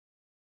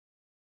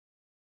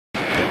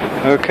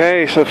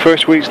Okay, so the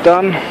first week's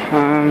done.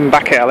 I'm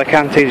back at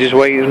Alicante just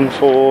waiting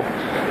for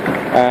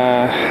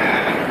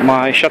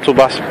my shuttle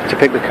bus to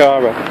pick the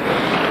car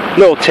up.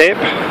 Little tip,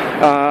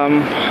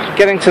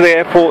 getting to the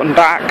airport and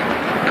back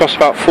costs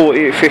about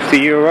 40 to 50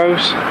 euros.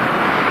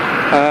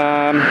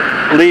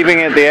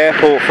 Leaving at the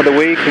airport for the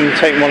week and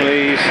taking one of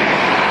these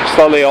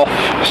slightly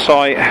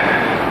off-site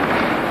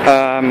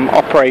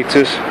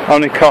operators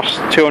only costs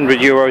 200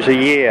 euros a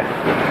year.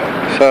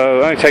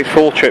 So it only takes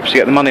 4 trips to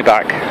get the money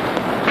back.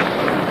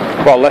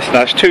 Well, less than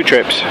that, it's 2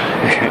 trips.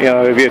 You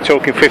know, if you're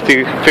talking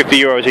 50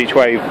 euros each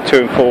way, to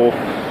and for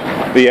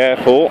the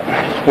airport,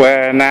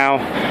 where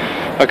now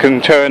I can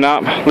turn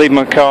up, leave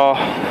my car,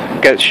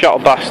 get a shuttle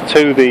bus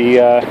to the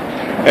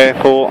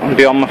airport and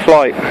be on my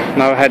flight.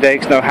 No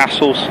headaches, no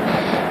hassles.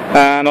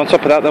 And on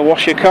top of that, they'll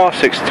wash your car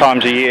 6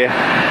 times a year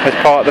as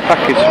part of the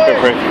package for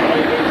free.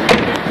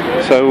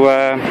 So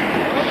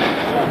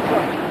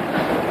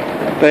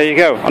there you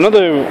go.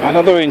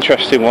 Another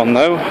interesting one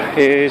though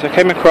is I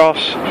came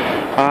across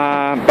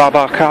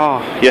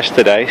Babacar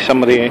yesterday.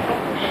 Somebody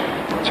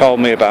told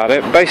me about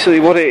it. Basically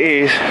what it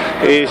is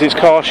it's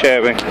car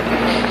sharing.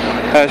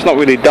 It's not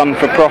really done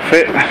for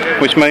profit,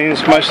 which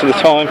means most of the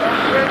time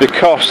the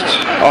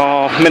costs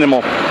are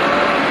minimal.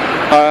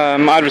 I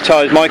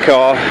advertised my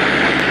car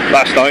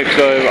last night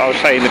because I was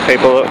saying to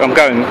people, look,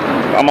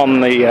 I'm on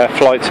the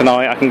flight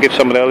tonight, I can give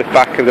somebody a lift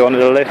back if they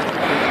wanted a lift,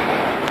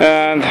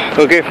 and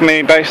they'll give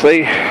me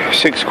basically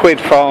 £6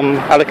 from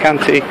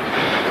Alicante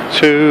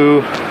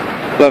to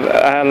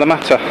La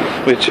Mata,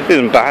 which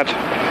isn't bad.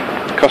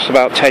 It costs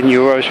about 10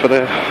 euros for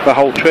the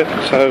whole trip,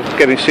 so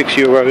getting 6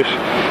 euros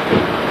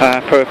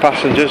per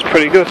passenger is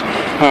pretty good.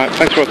 Alright,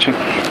 thanks for watching.